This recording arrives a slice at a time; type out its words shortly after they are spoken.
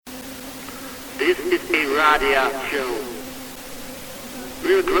This is a radio show.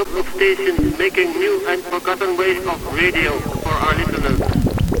 We're a group of stations making new and forgotten ways of radio for our listeners.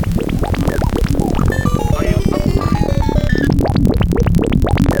 Are you up for it?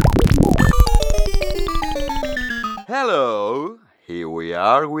 Hello! Here we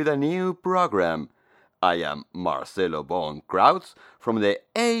are with a new program. I am Marcelo von Krautz from the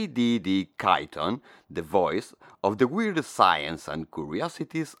ADD Chiton, the voice of the weird science and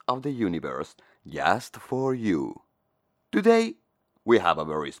curiosities of the universe, just for you. Today, we have a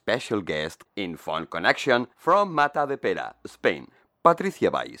very special guest in phone connection from Matadepera, Spain, Patricia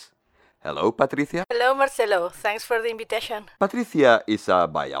Valls. Hello, Patricia. Hello, Marcelo. Thanks for the invitation. Patricia is a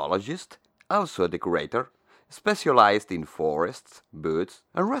biologist, also a decorator, specialized in forests, woods,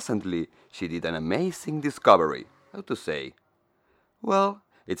 and recently she did an amazing discovery. How to say? Well,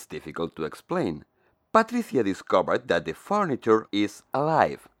 it's difficult to explain. Patricia discovered that the furniture is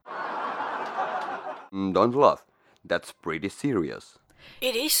alive. Don't laugh. That's pretty serious.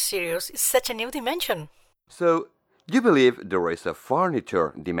 It is serious. It's such a new dimension. So, you believe there is a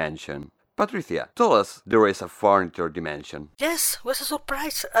furniture dimension? Patricia, tell us there is a furniture dimension. Yes, it was a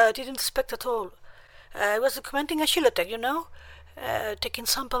surprise. I didn't expect at all. I was documenting a Shilotech, taking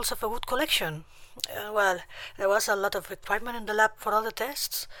samples of a wood collection. There was a lot of equipment in the lab for all the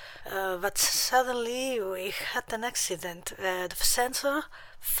tests, but suddenly we had an accident. The sensor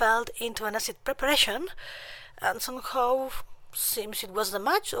fell into an acid preparation, and somehow seems it was the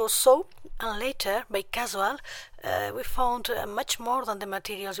match or so, and later, by casual, we found much more than the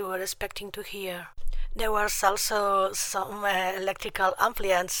materials we were expecting to hear. There was also some electrical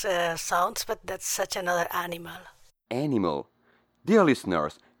ampliance sounds, but that's such another animal. Animal. Dear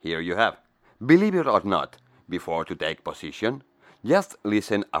listeners, here you have. Believe it or not, before to take position, just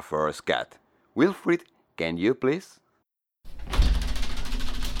listen a first cat. Wilfried, can you please?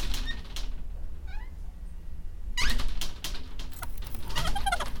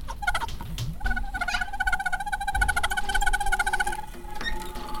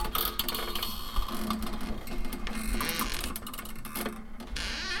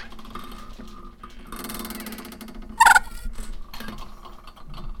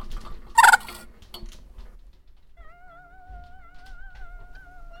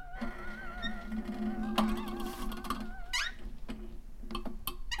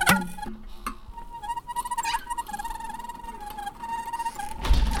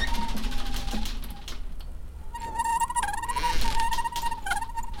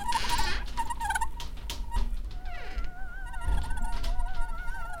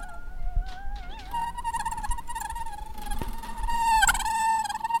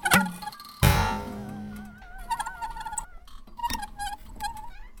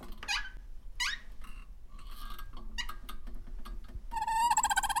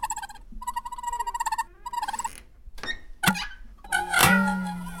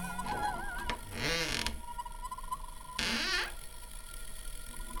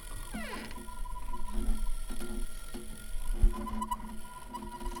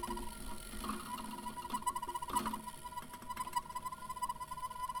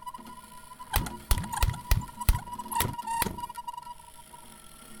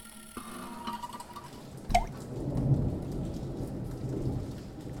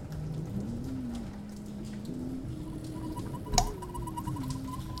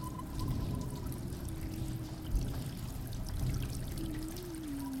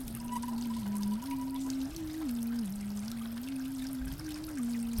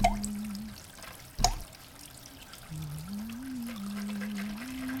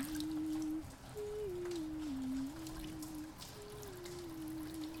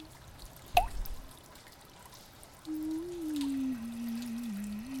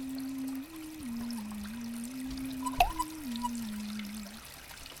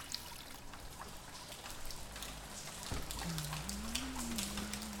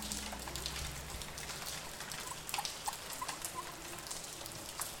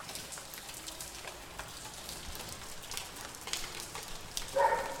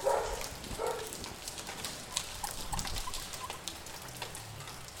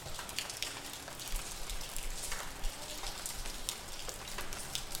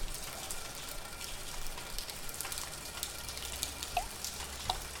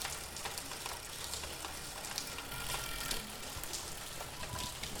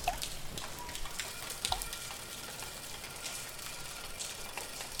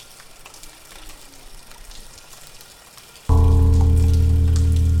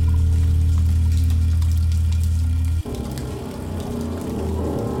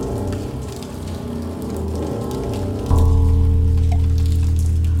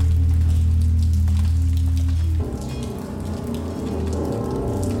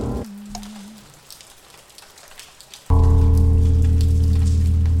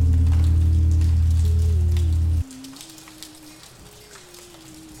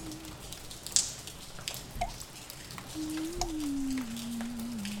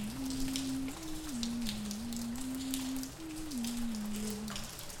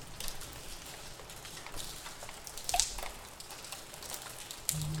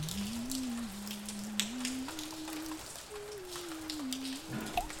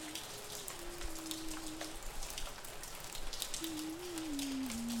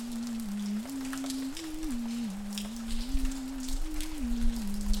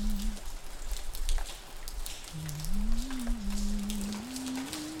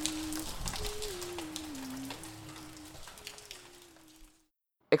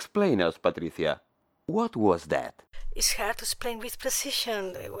 Explain us, Patricia. What was that? It's hard to explain with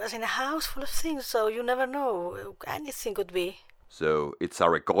precision. It was in a house full of things, so you never know. Anything could be. So it's a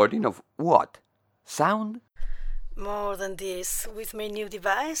recording of what? Sound? More than this, with my new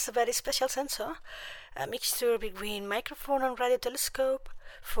device, a very special sensor, a mixture between microphone and radio telescope,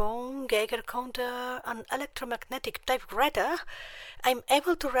 phone, Geiger counter, and electromagnetic typewriter, I'm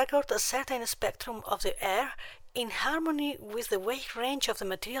able to record a certain spectrum of the air in harmony with the wave range of the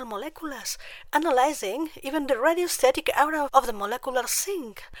material molecules, analyzing even the radiostatic aura of the molecular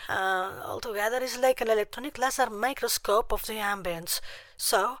sink. Altogether, it's like an electronic laser microscope of the ambience,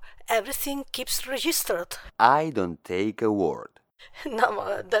 so everything keeps registered. I don't take a word.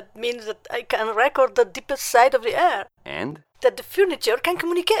 No, that means that I can record the deepest side of the air. And? That the furniture can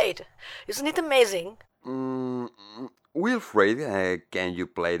communicate. Isn't it amazing? Wilfred, can you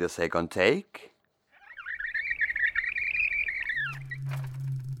play the second take?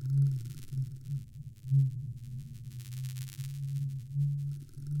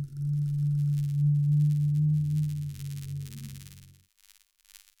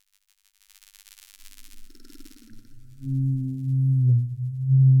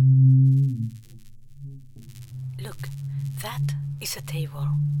 Look, that is a table.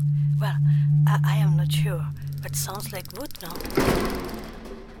 Well, I am not sure, but sounds like wood, no?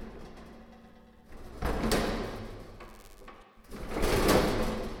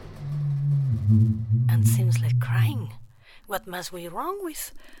 And seems like crying. What must be wrong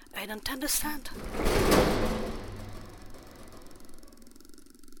with? I don't understand.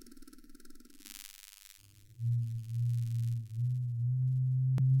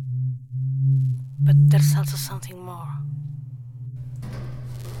 But there's also something more.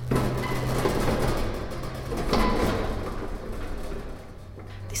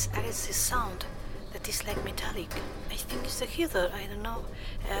 This aggressive sound that is like metallic. I think it's the heater, I don't know.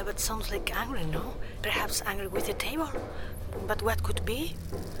 But sounds like angry, no? Perhaps angry with the table? But what could be?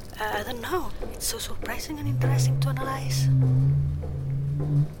 I don't know. It's so surprising and interesting to analyze.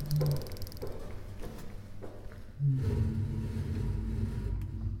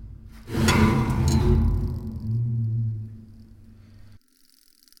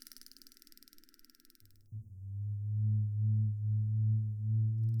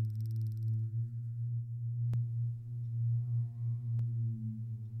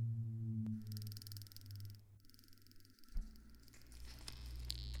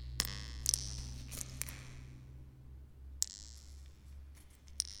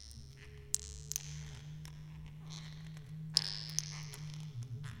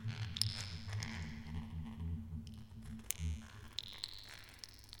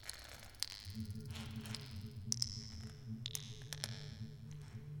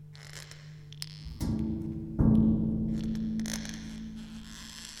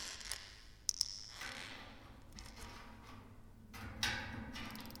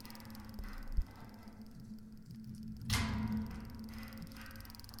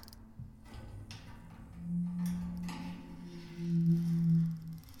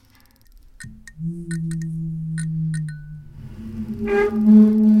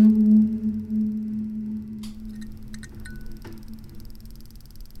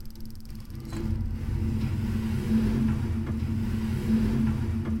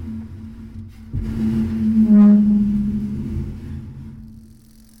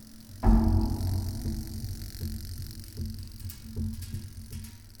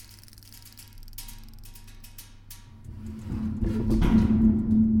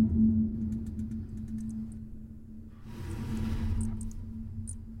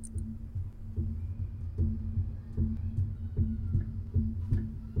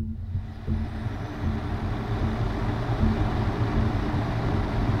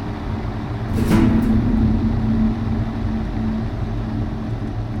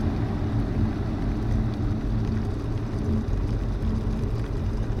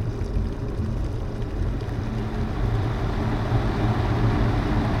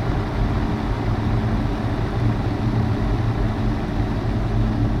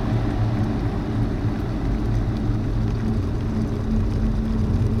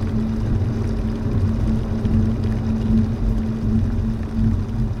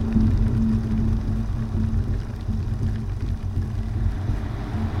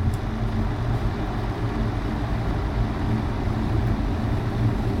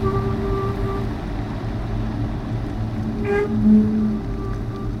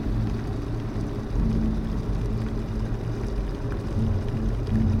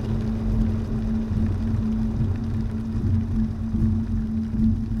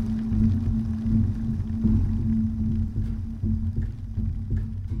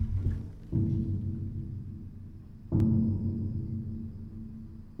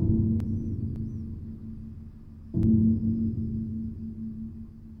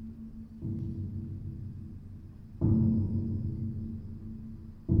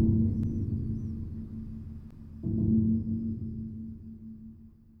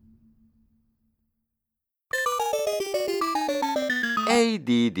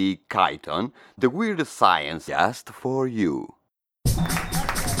 ADD Chiton, the weird science just for you.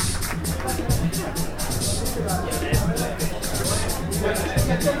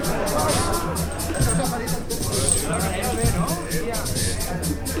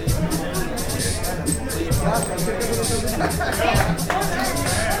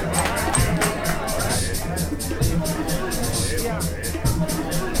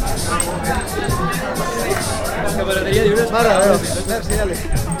 Camaradería de unos. Vale, merci, dale.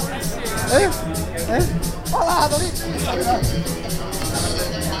 Hola, David!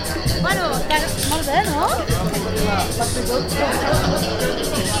 Bueno, molt bé, no?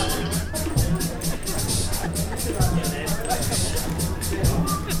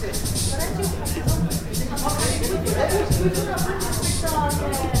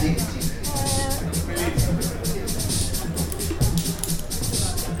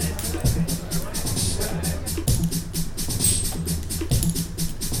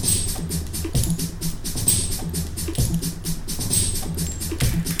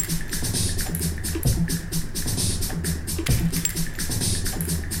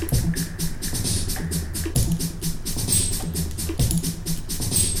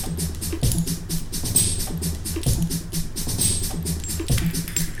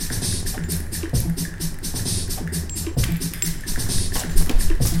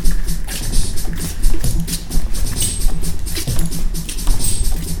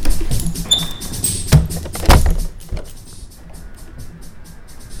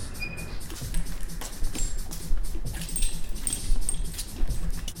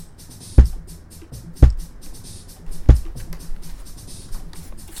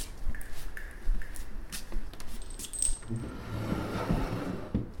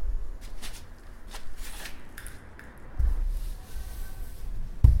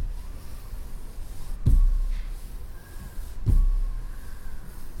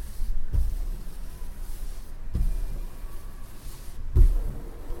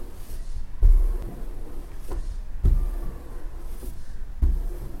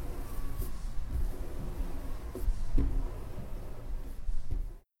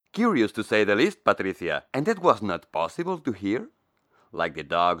 Curious to say the least, Patricia, and that was not possible to hear? Like the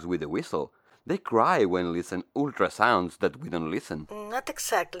dogs with the whistle, they cry when listen ultrasounds that we don't listen. Not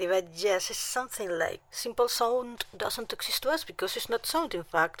exactly, but yes, it's something like simple sound doesn't exist to us because it's not sound, in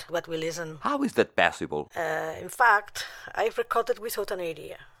fact, what we listen. How is that possible? In fact, I've recorded without an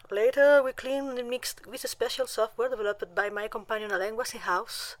idea. Later, we cleaned and mixed with a special software developed by my companion Alain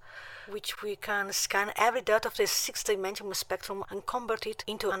House, which we can scan every dot of the 6-dimensional spectrum and convert it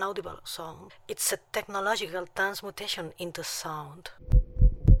into an audible sound. It's a technological transmutation into sound.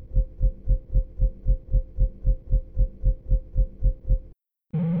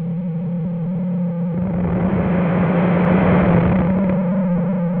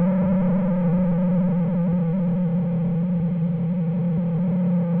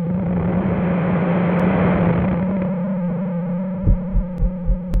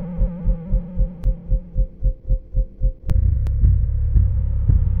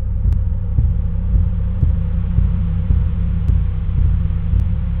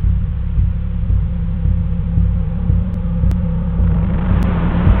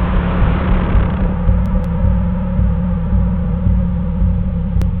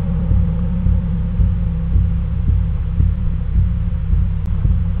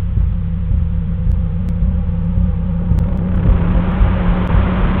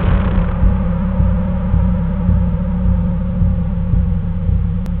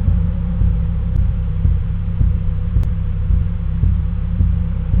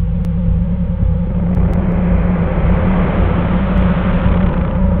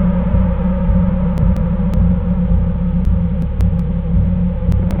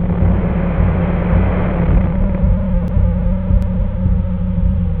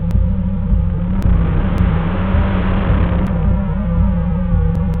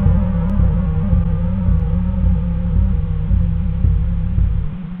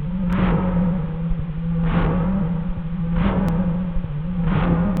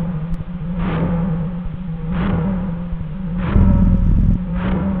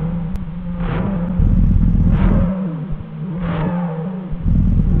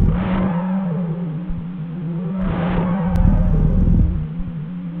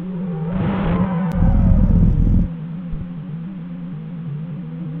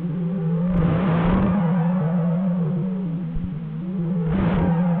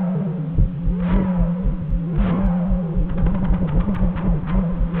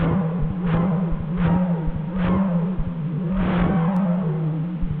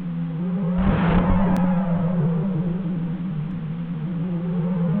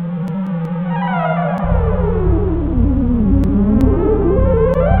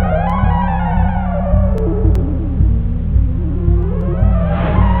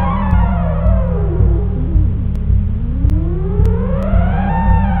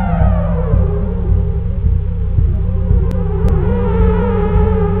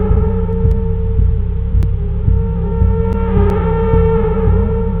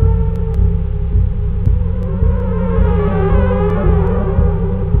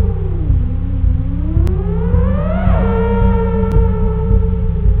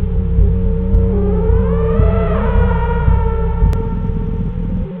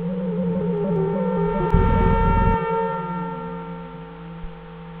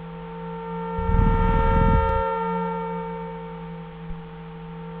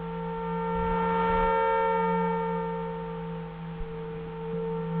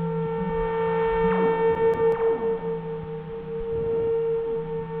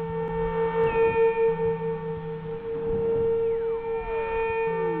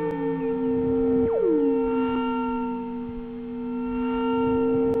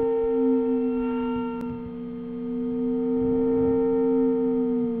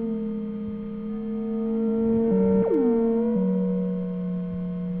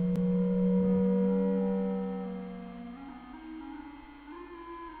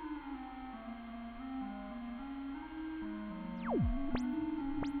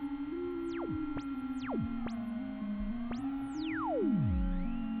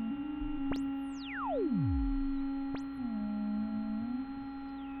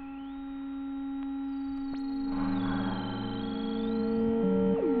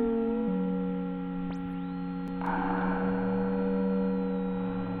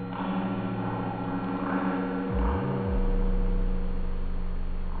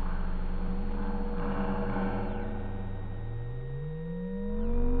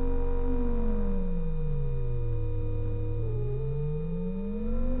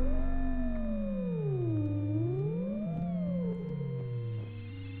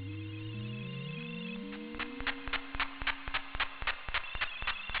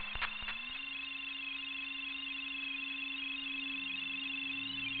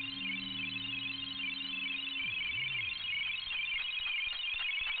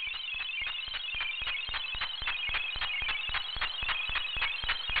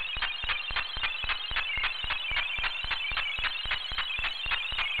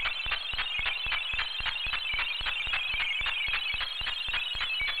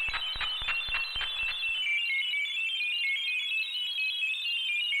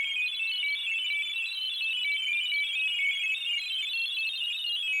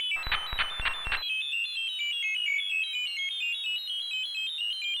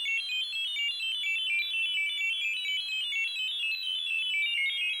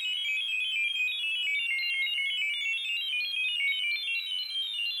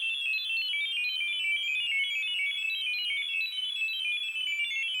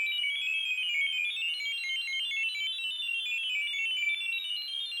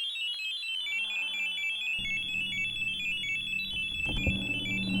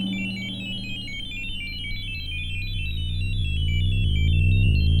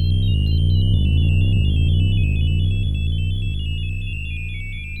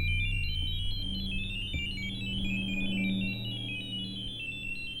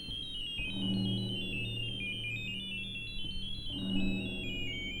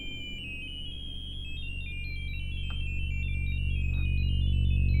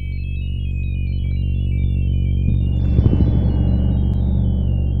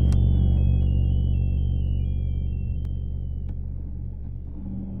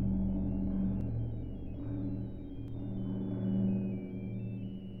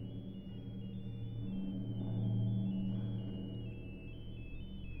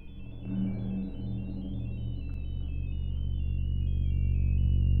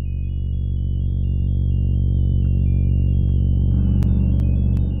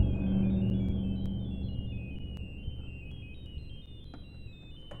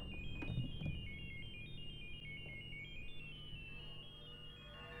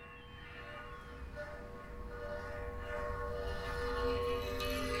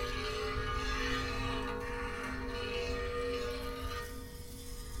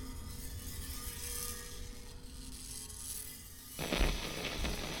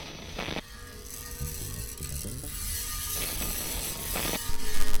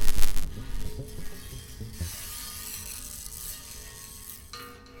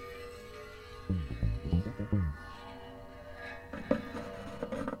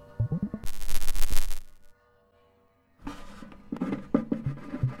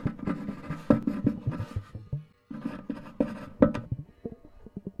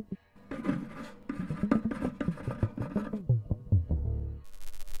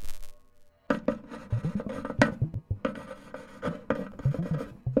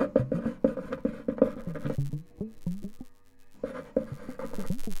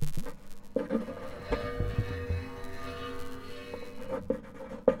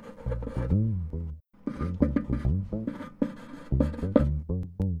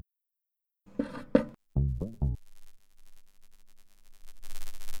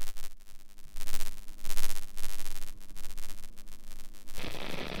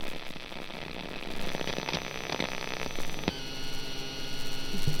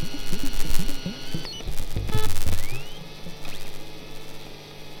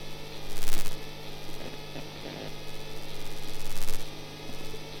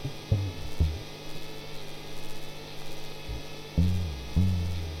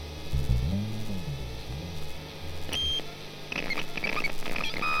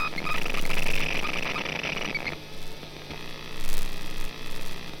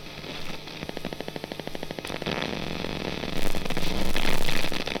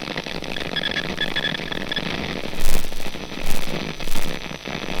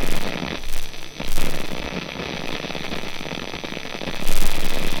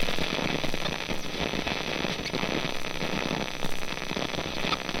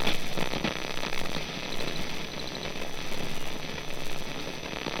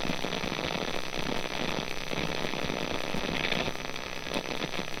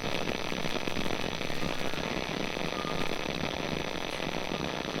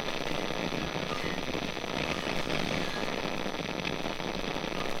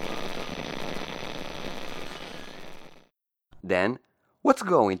 Then, what's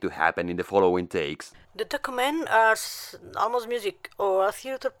going to happen in the following takes? The document are almost music or a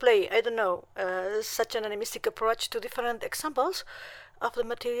theater play, I don't know. Such an animistic approach to different examples of the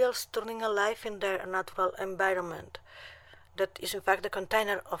materials turning alive in their natural environment. That is in fact the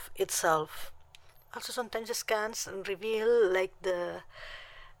container of itself. Also sometimes the scans reveal like the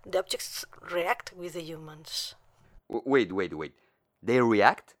objects react with the humans. Wait. They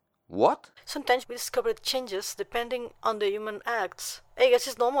react? What? Sometimes we discover changes depending on the human acts. I guess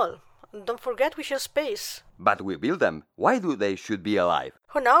it's normal. Don't forget we share space. But we build them. Why do they should be alive?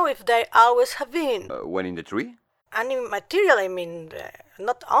 Who knows if they always have been? When in the tree? Any material, I mean,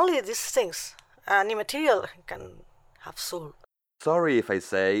 not only these things. Any material can have soul. Sorry if I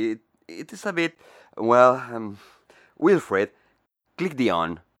say it is a bit, well, Wilfred, click the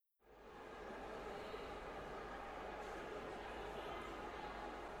on.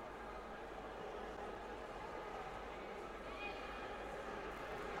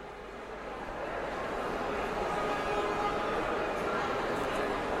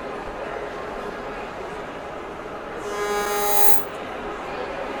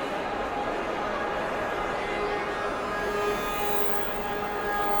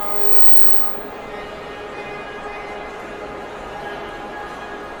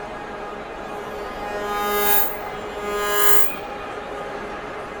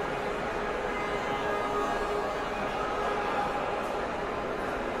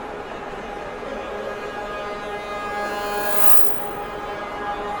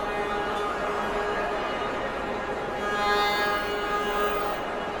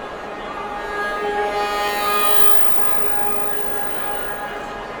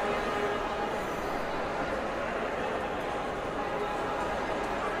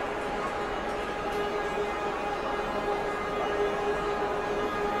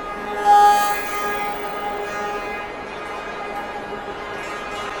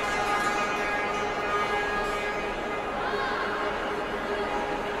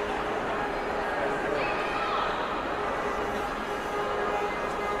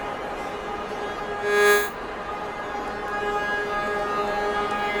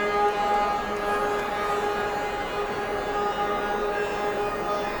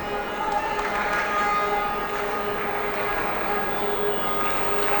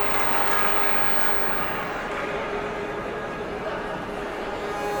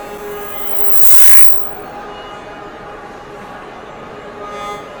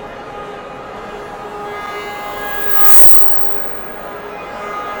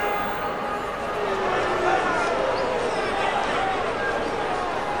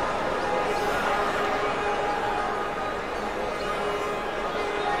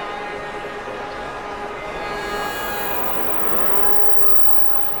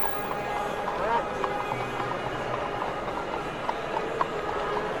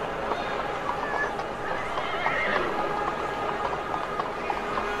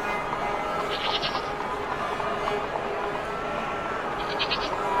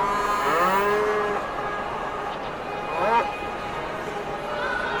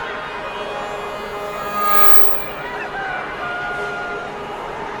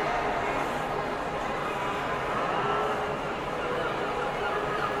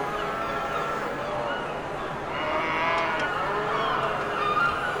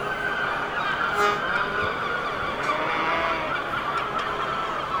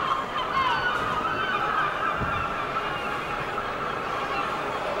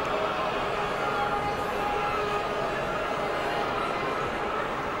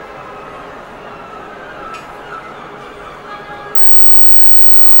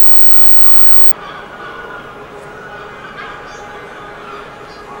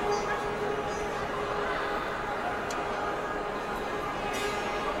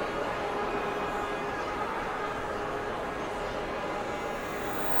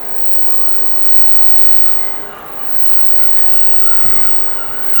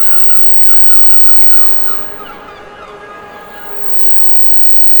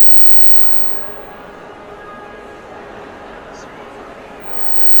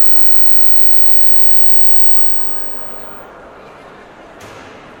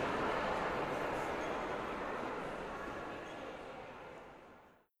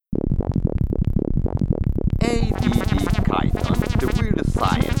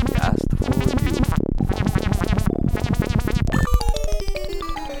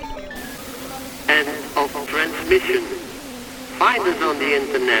 transmission. Find us on the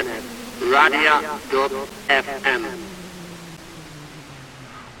internet, radia.fm.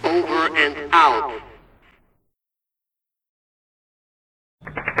 Over and out.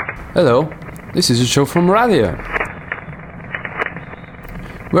 Hello, this is a show from Radia.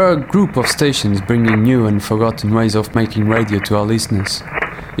 We're a group of stations bringing new and forgotten ways of making radio to our listeners.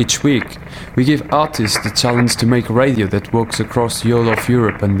 Each week, we give artists the challenge to make radio that works across the whole of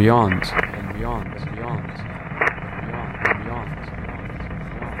Europe and beyond.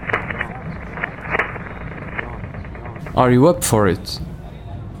 Are you up for it?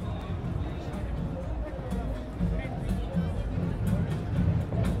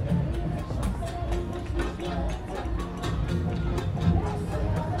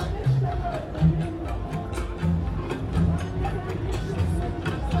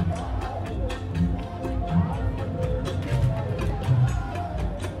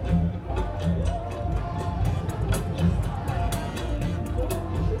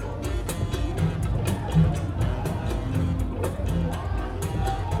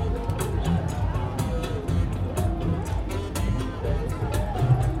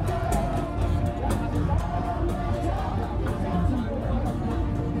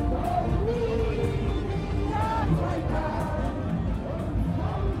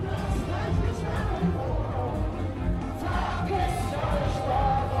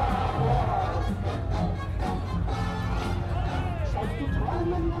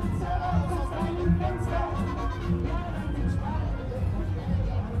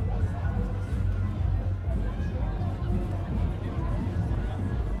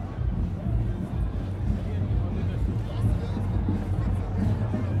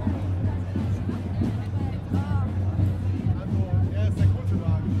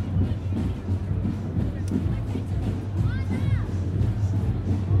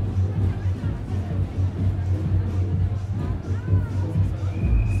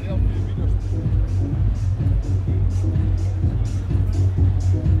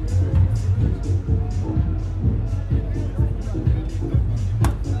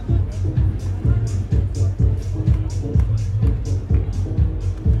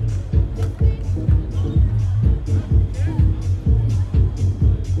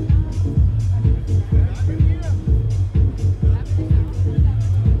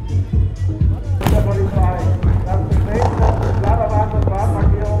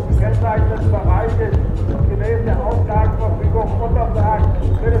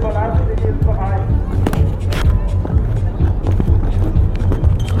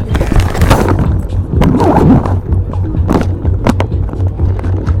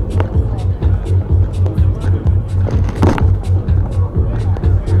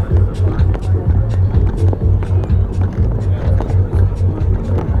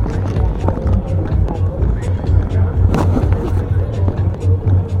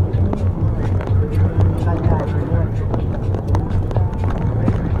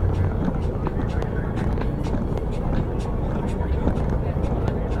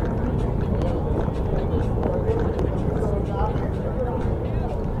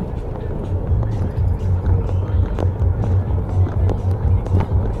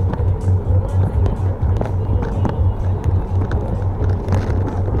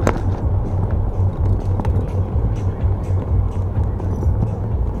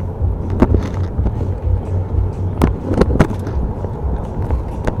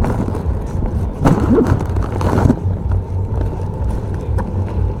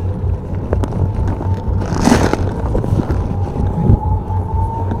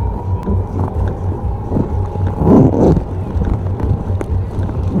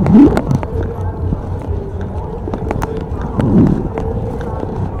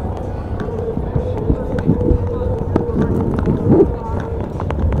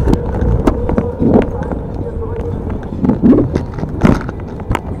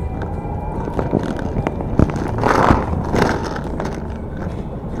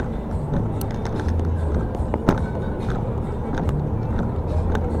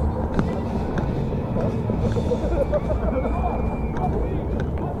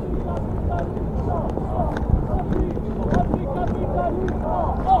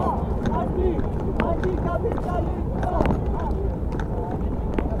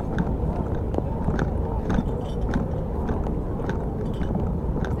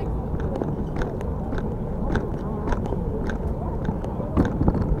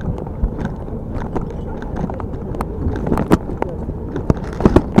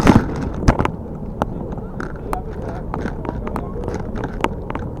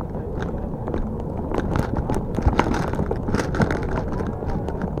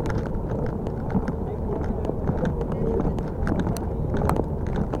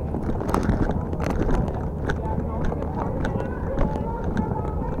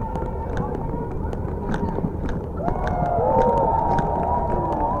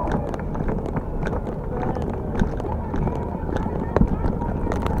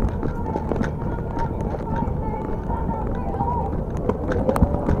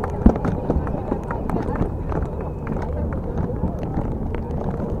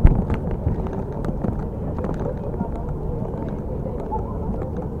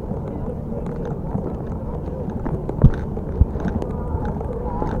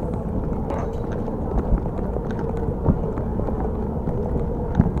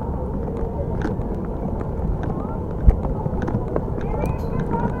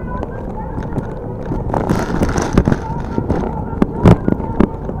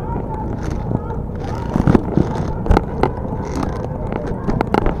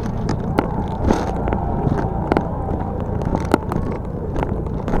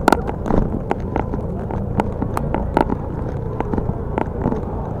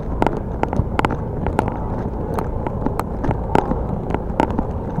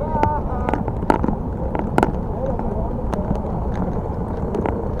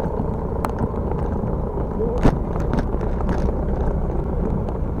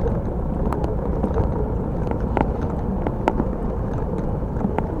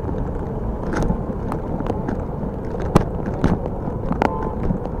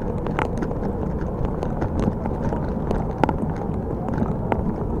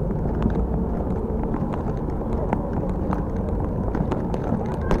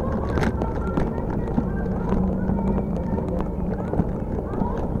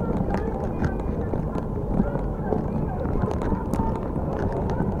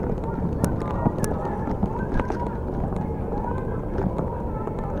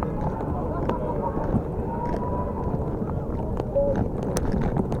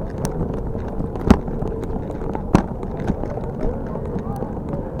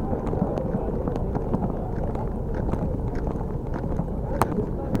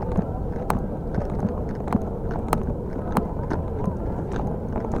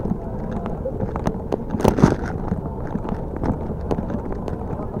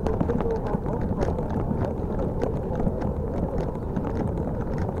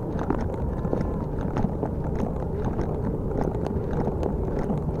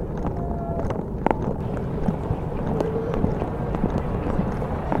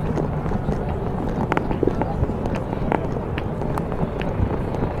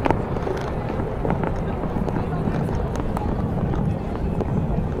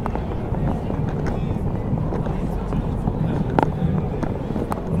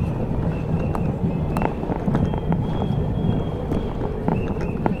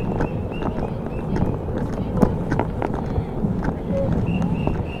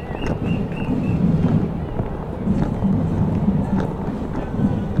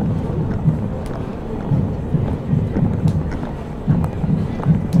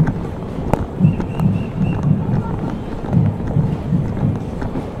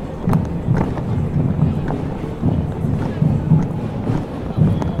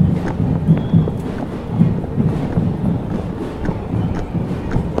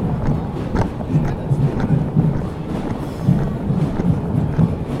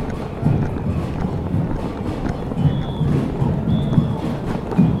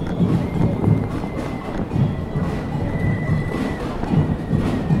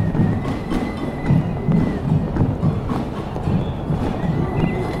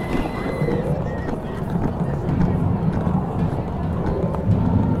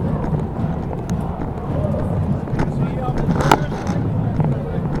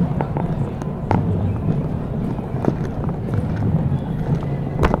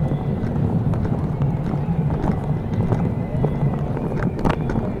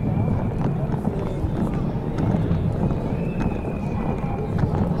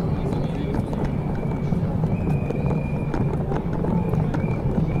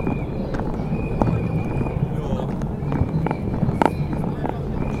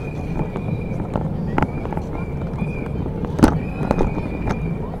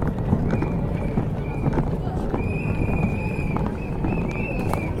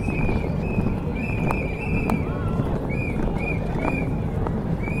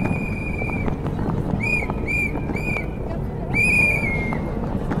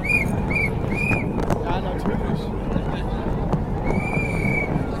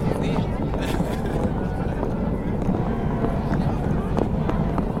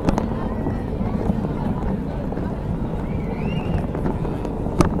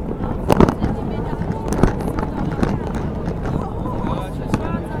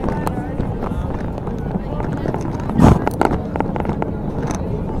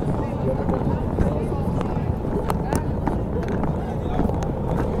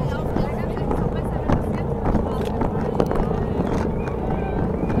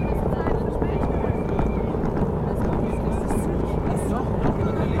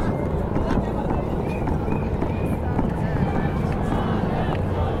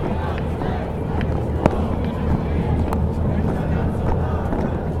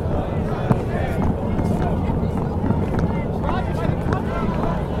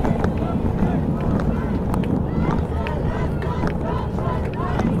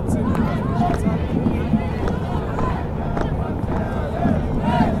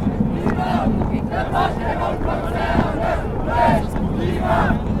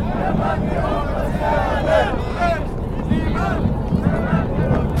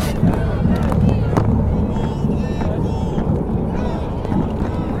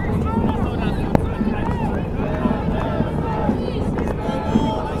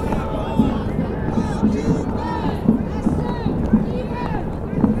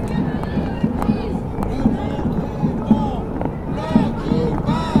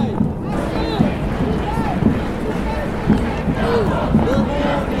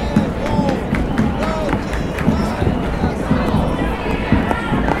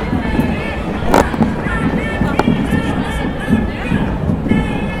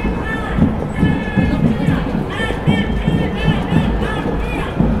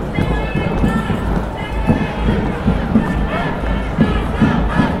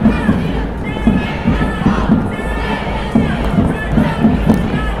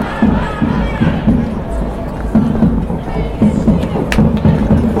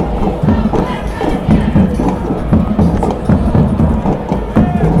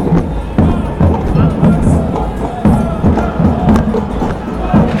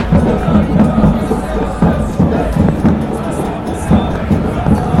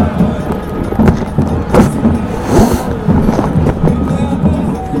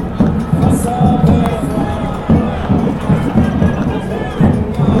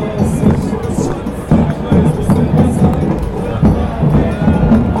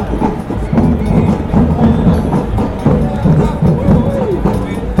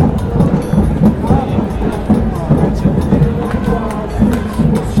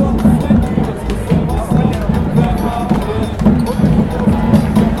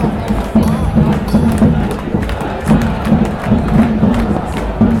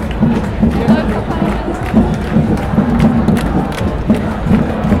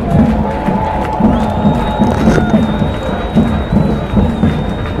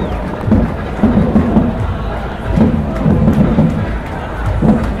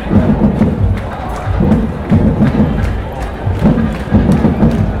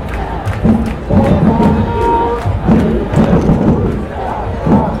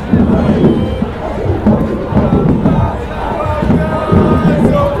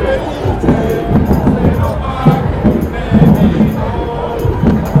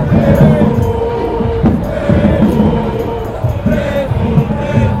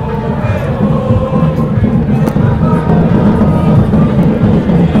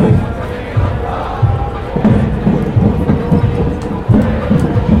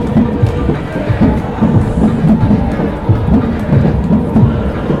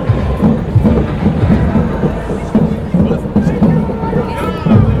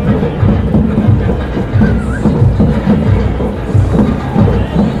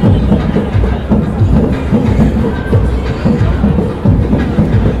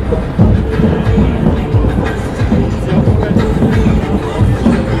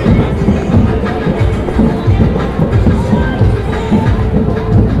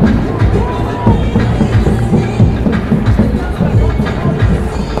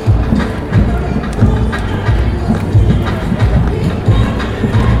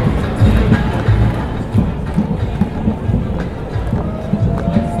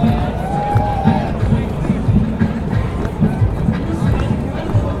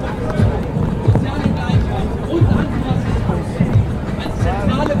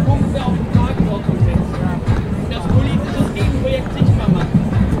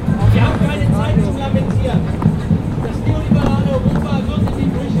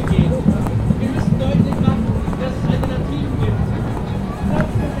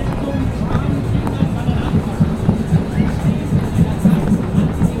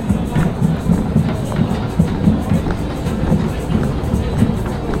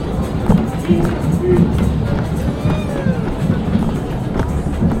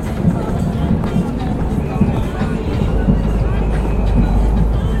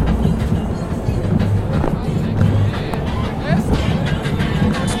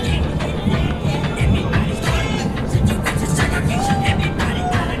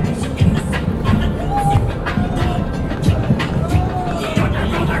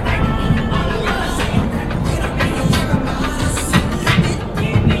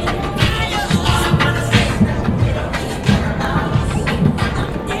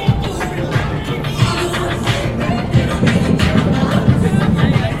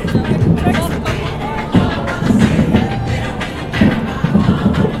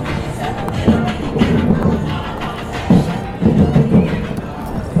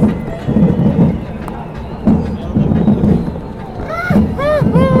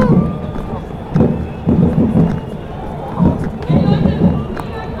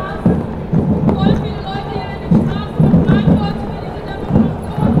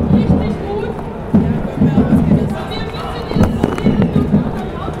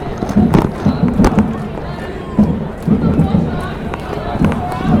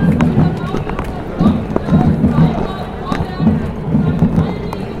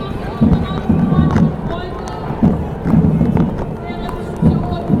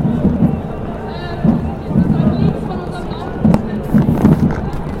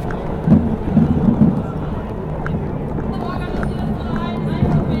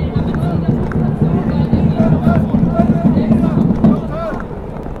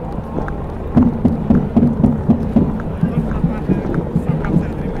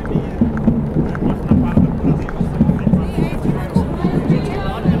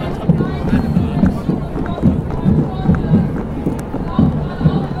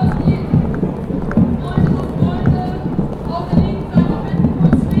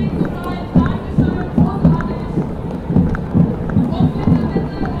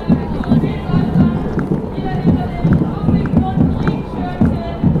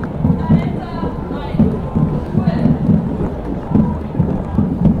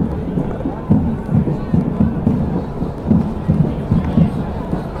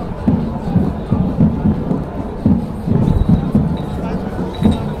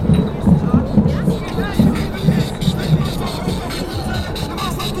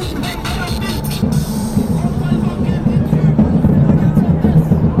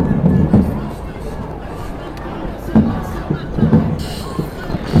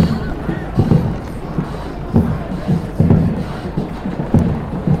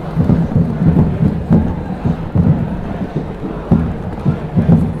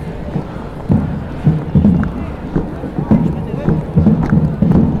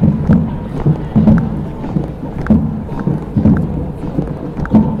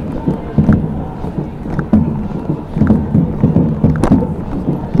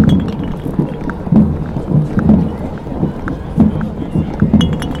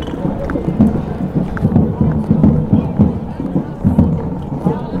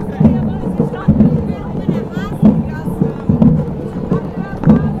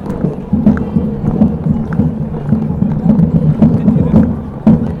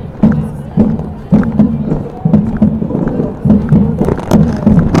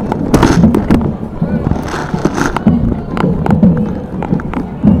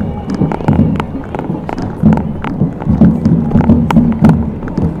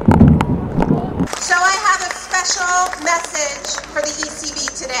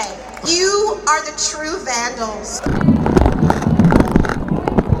 are the true vandals.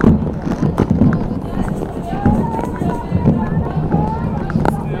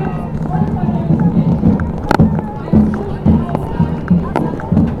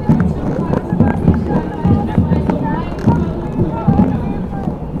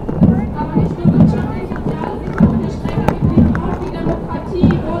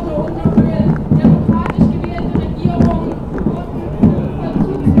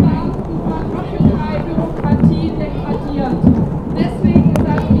 Demokratie,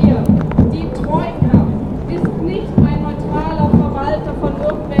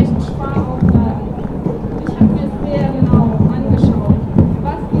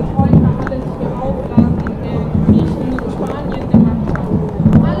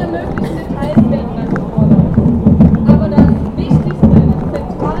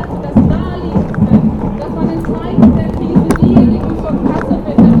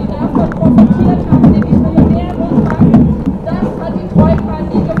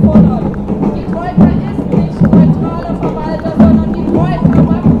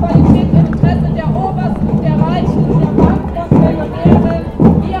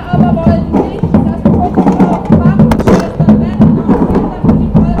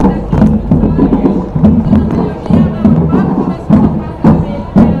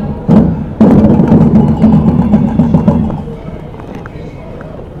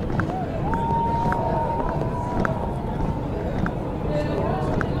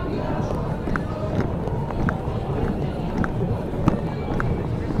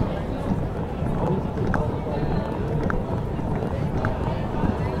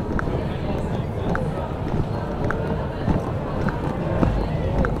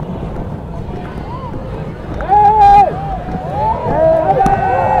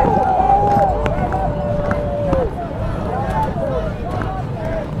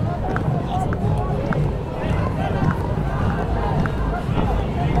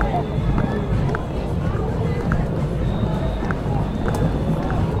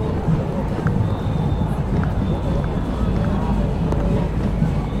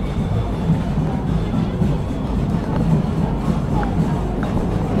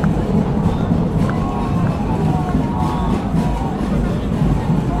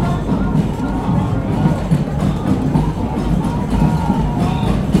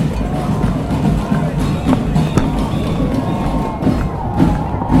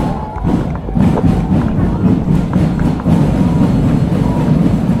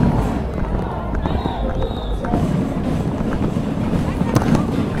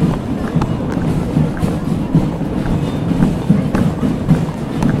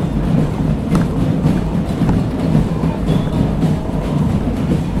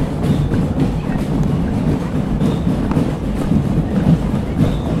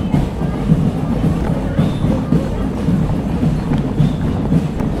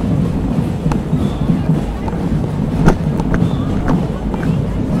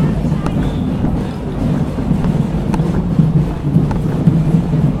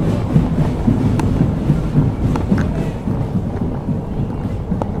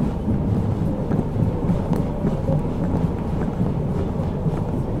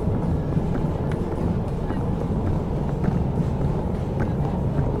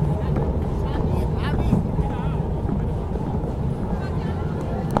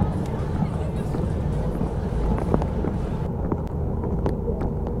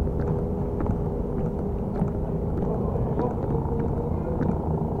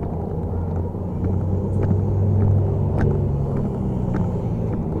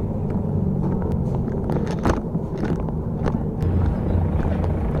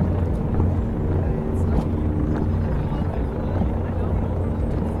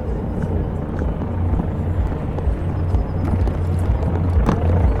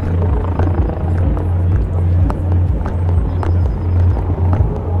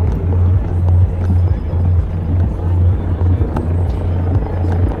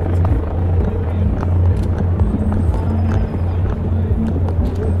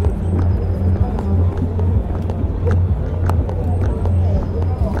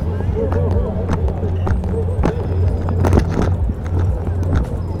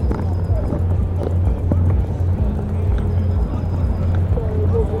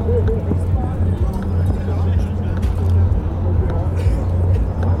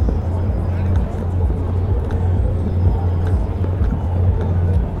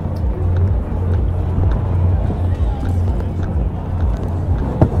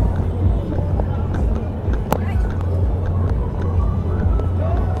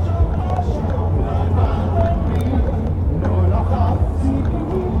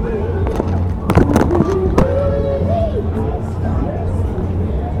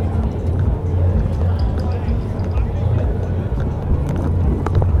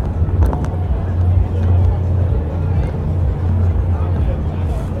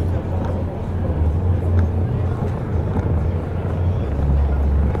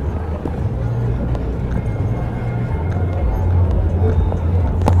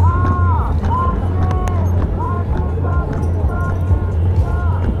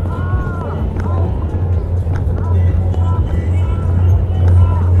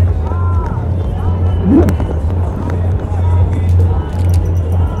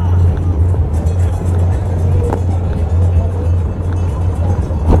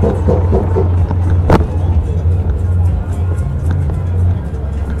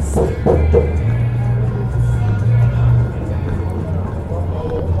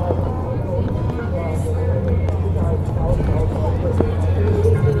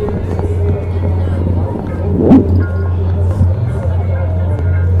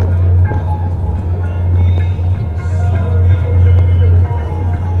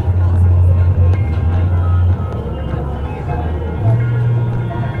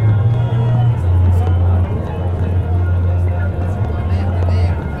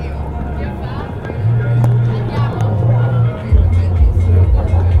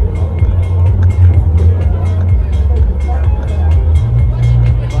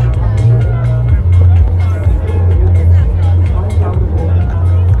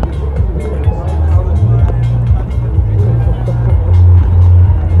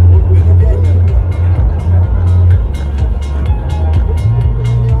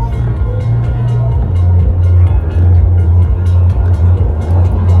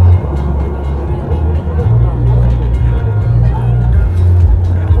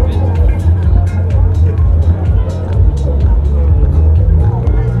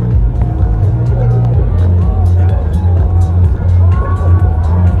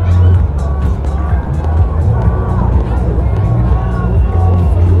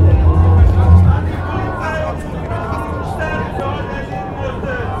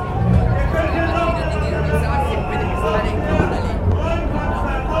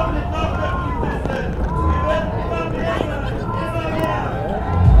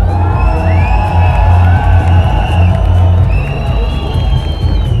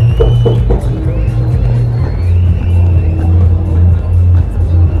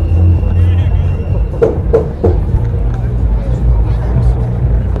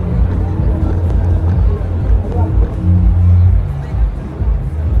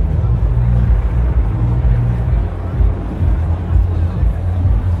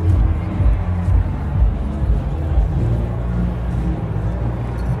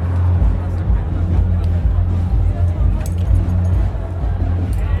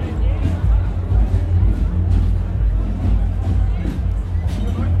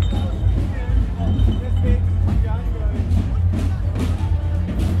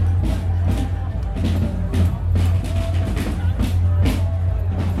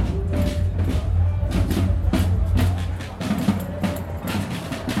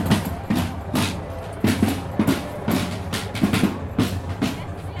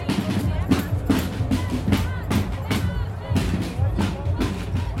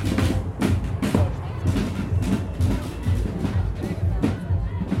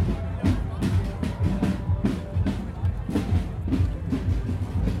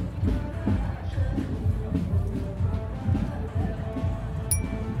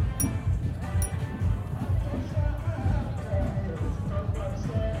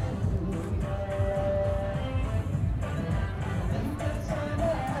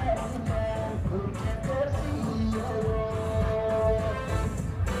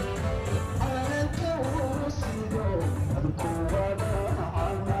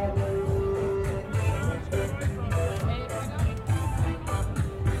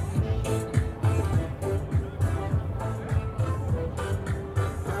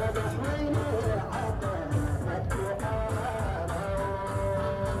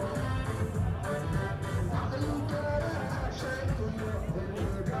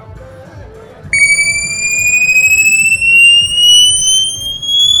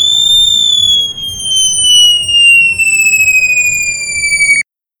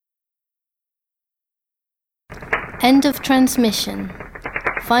 End of transmission.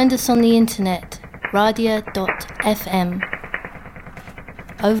 Find us on the internet, radia.fm.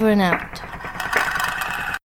 Over and out.